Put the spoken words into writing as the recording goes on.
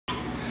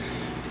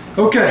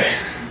Okay,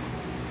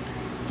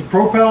 the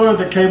propeller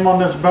that came on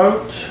this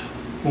boat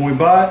when we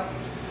bought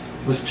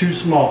it was too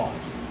small.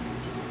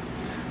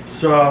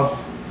 So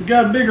we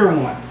got a bigger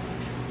one.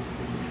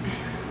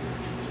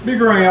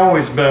 Bigger ain't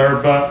always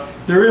better, but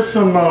there is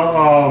some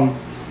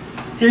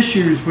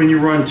issues when you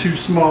run too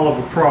small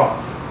of a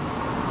prop.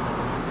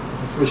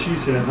 That's what she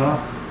said, huh?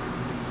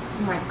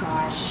 Oh my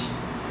gosh.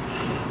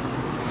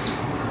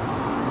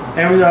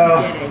 And you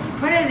did it. You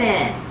put it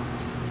in.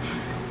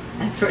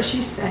 That's what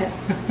she said.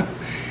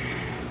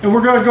 And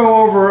we're going to go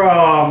over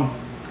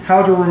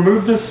how to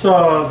remove this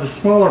the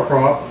smaller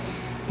prop.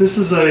 This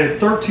is a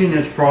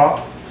 13-inch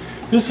prop.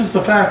 This is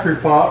the factory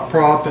prop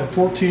at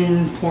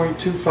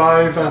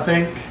 14.25, I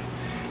think,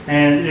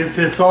 and it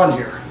fits on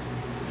here.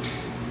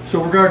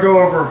 So we're going to go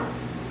over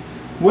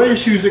what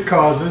issues it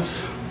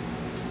causes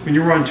when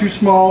you run too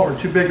small or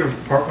too big of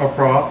a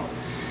prop,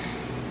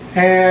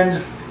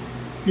 and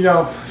you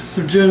know,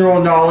 some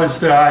general knowledge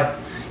that I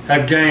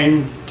have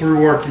gained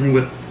through working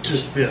with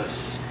just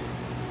this.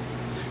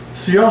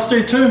 So y'all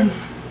stay tuned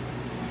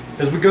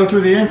as we go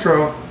through the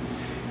intro,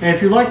 and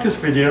if you like this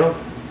video,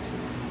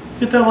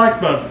 hit that like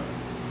button.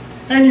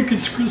 And you can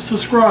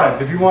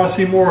subscribe if you want to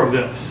see more of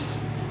this.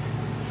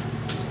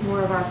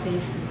 More of our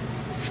faces.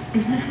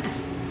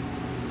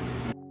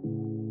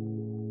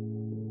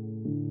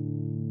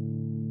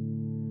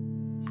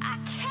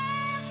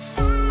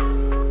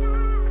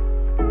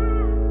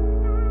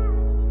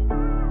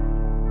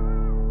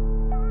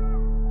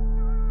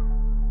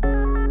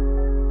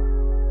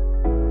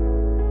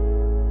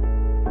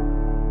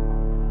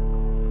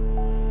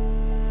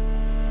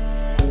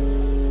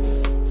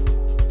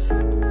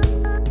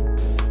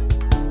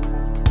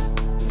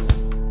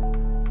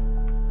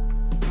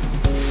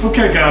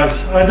 Okay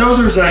guys, I know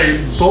there's a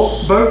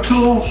boat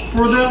tool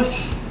for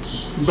this,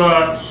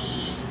 but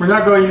we're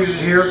not going to use it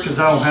here because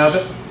I don't have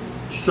it.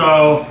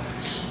 So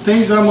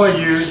things I'm going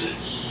to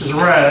use is a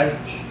rag,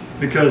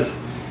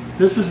 because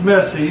this is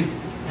messy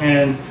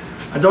and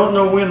I don't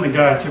know when the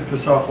guy took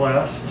this off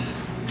last.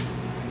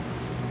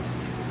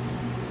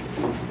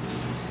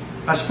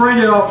 I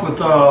sprayed it off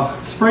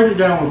with sprayed it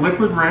down with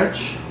liquid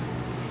wrench.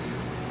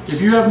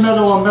 If you have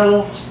metal on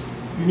metal,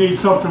 you need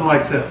something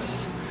like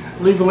this.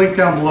 Leave a link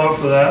down below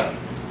for that.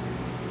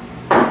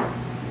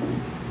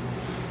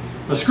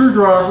 A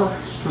screwdriver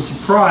for some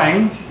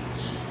prying.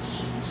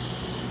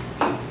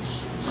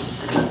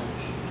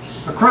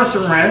 A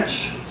crescent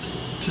wrench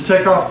to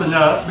take off the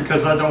nut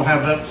because I don't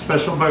have that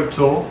special boat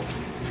tool.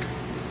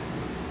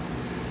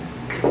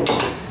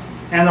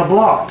 And a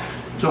block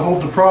to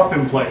hold the prop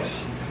in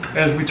place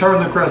as we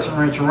turn the crescent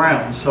wrench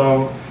around,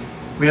 so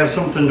we have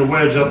something to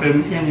wedge up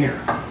in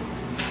here.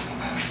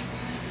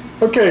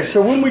 Okay,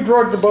 so when we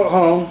drug the boat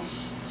home,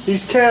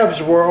 these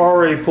tabs were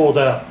already pulled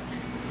out.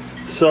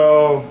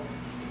 So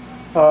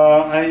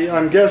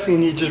I'm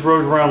guessing he just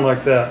rode around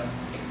like that.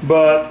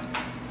 But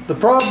the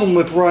problem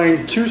with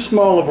running too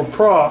small of a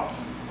prop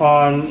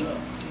on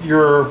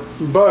your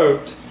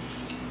boat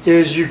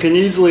is you can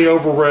easily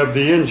over rev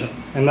the engine.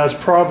 And that's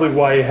probably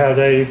why he had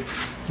a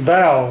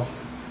valve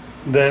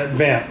that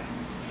bent.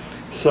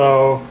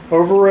 So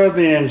over rev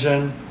the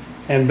engine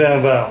and bent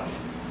a valve.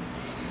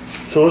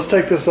 So let's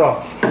take this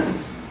off.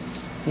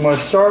 I'm going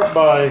to start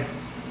by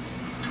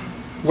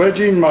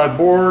wedging my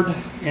board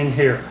in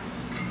here,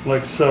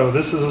 like so.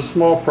 This is a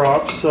small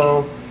prop,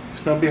 so it's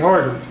going to be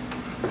harder.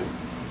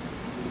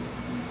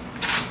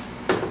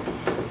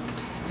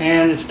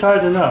 And it's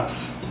tight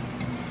enough.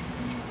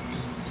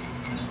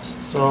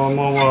 So I'm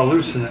going to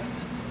loosen it.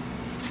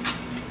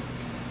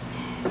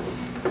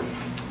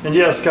 And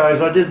yes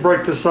guys, I did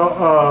break this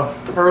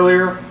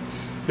earlier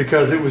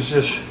because it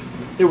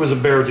was a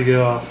bear to get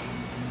off.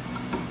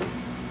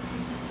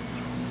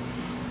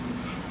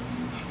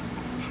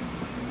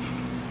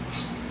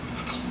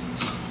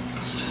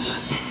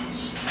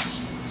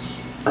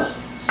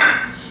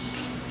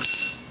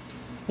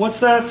 Once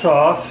that's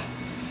off,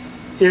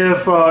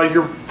 if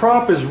your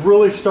prop is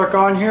really stuck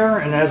on here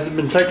and hasn't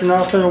been taken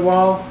off in a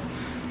while,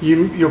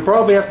 you'll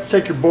probably have to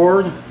take your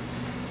board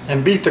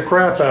and beat the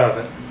crap out of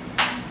it.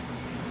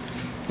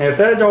 And if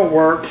that don't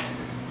work,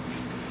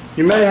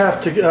 you may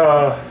have to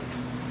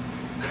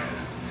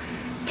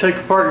take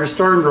apart your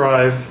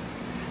Sterndrive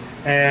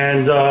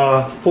and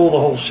pull the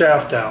whole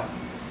shaft out.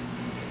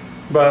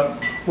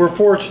 But we're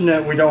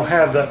fortunate we don't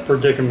have that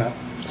predicament.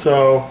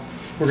 So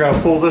we're going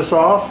to pull this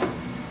off.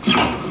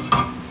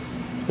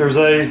 There's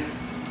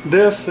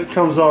this that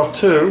comes off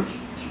too,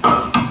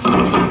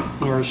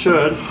 or it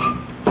should.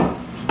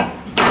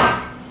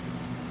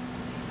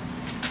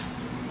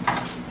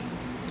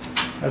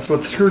 That's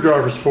what the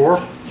screwdriver's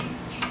for.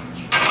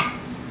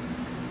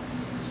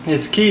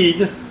 It's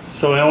keyed,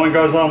 so it only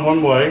goes on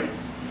one way.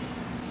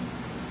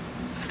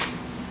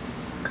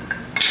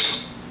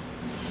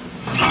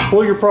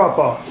 Pull your prop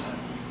off.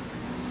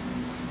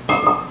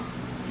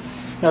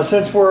 Now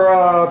since we're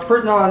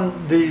putting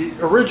on the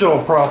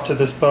original prop to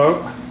this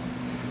boat,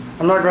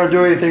 I'm not going to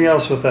do anything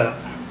else with that.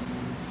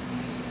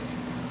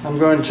 I'm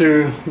going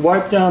to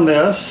wipe down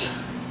this.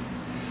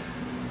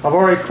 I've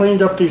already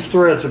cleaned up these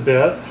threads a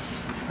bit.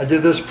 I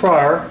did this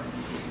prior,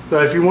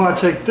 but if you want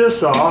to take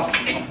this off,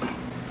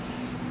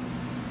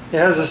 it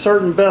has a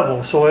certain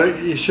bevel, so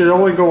it should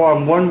only go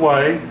on one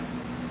way,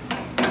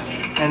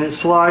 and it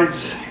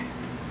slides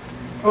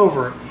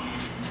over it.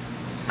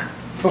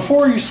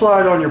 Before you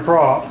slide on your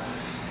prop,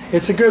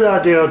 it's a good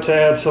idea to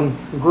add some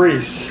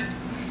grease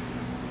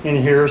in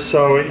here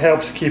so it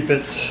helps keep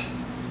it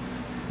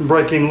from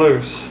breaking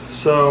loose.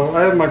 So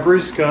I have my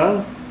grease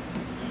gun,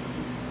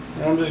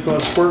 and I'm just going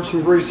to squirt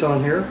some grease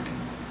on here.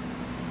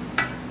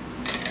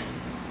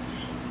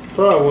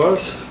 Thought I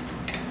was.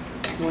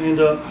 I'm going to end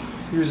up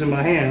using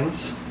my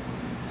hands.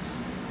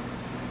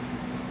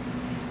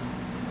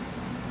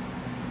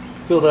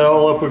 Fill that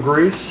all up with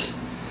grease,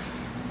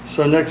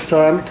 so next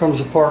time it comes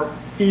apart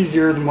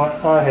easier than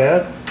what I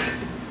had.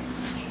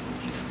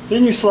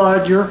 Then you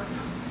slide your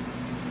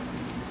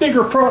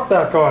bigger prop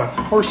back on,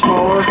 or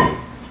smaller.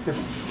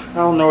 If I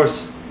don't know,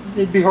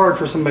 it'd be hard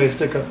for somebody to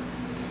stick a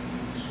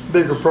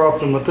bigger prop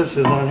than what this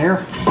is on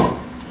here.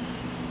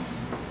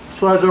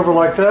 Slides over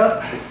like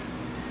that.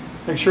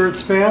 Make sure it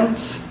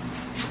spins.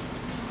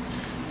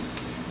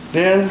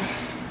 Then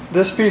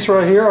this piece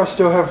right here, I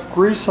still have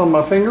grease on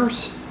my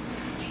fingers,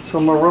 so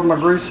I'm going to rub my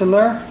grease in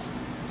there.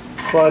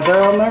 Slide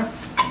that on there,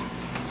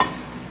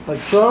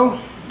 like so,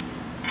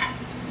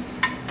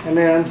 and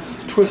then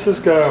twist this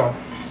guy out.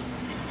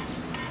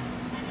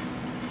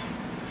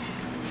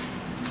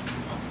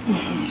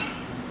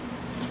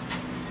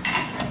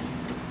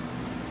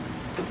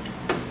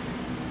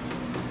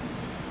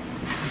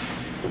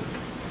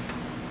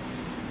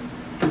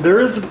 There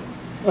is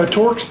a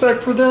torque spec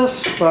for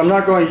this, but I'm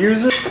not going to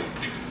use it.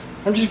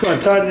 I'm just going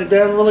to tighten it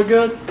down really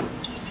good.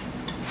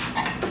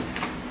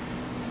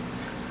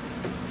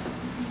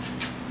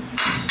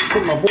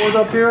 Put my board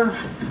up here.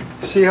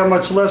 See how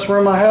much less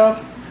room I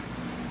have?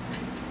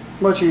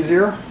 Much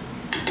easier.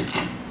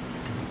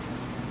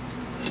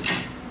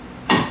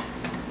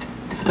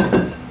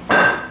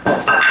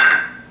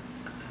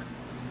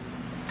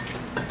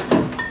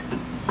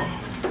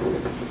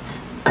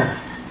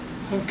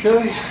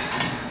 Okay.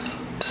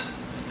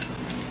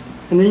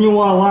 And then you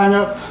want to line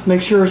up,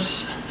 make sure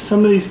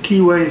some of these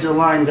keyways are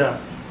lined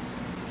up.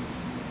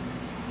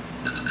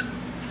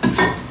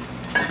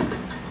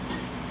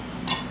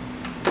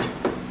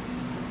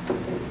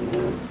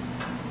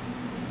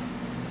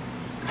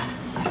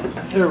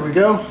 There we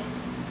go.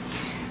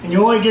 And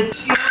you only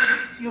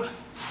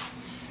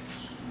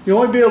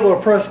be able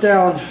to press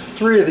down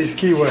 3 of these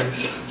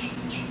keyways.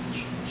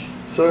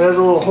 So it has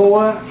a little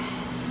hole in it.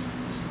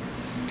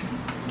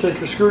 Take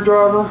your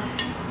screwdriver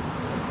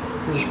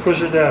and just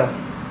push it down.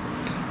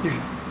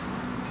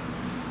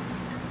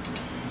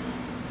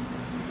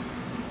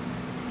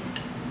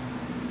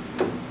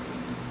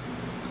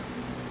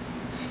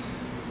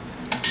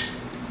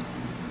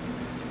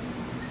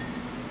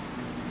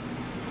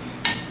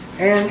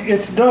 And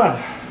it's done.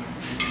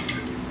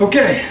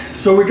 Okay,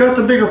 so we got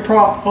the bigger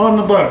prop on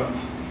the boat.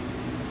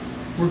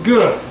 We're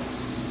good.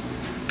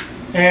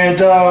 And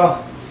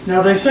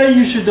now they say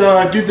you should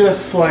do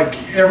this like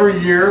every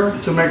year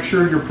to make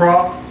sure your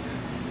prop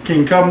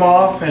can come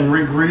off and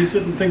re-grease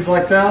it and things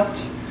like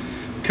that.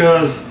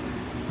 Because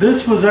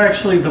this was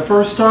actually the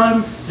first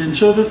time, didn't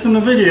show this in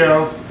the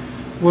video,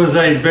 was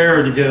a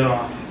bear to get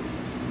off.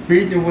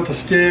 Beating it with a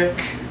stick,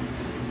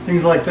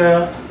 things like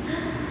that.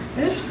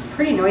 This is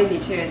pretty noisy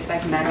too. It's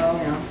like metal,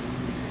 you know.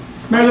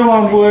 Metal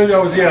on wood.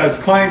 It's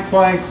clank,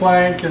 clank,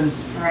 clank, and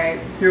right.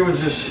 It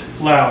was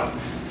just loud.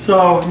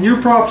 So new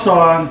props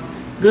on.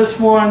 This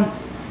one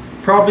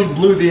probably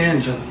blew the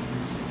engine.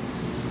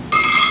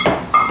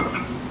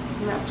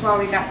 And that's why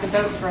we got the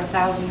boat for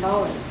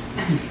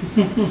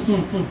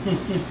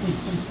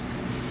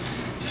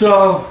 $1,000.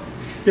 So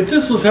if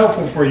this was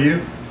helpful for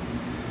you,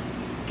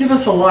 give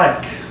us a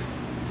like.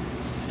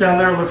 It's down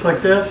there. It looks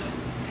like this.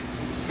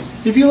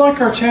 If you like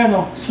our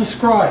channel,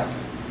 subscribe.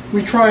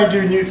 We try to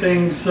do new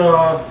things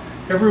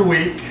every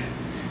week,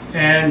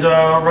 and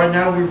right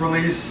now we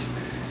release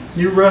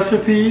new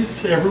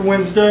recipes every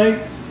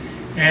Wednesday,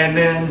 and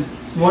then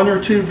 1 or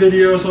 2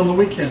 videos on the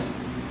weekend.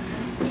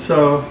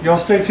 So y'all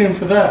stay tuned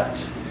for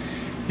that.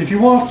 If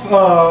you want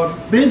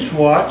binge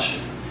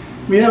watch,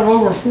 we have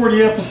over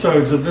 40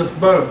 episodes of this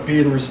boat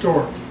being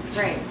restored.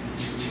 Right.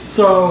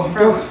 So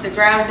from the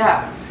ground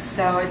up.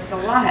 So it's a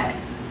lot.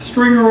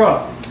 String her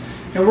up.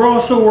 And we're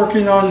also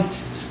working on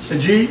a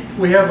Jeep.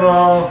 We have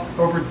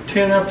over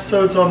 10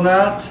 episodes on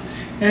that.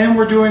 And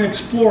we're doing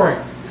exploring.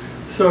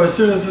 So as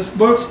soon as this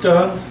boat's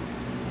done,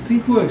 I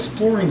think what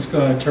exploring's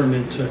going to turn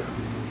into.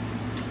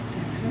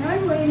 That's what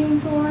I'm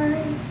waiting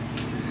for.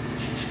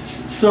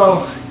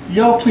 So,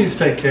 y'all please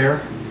take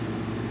care.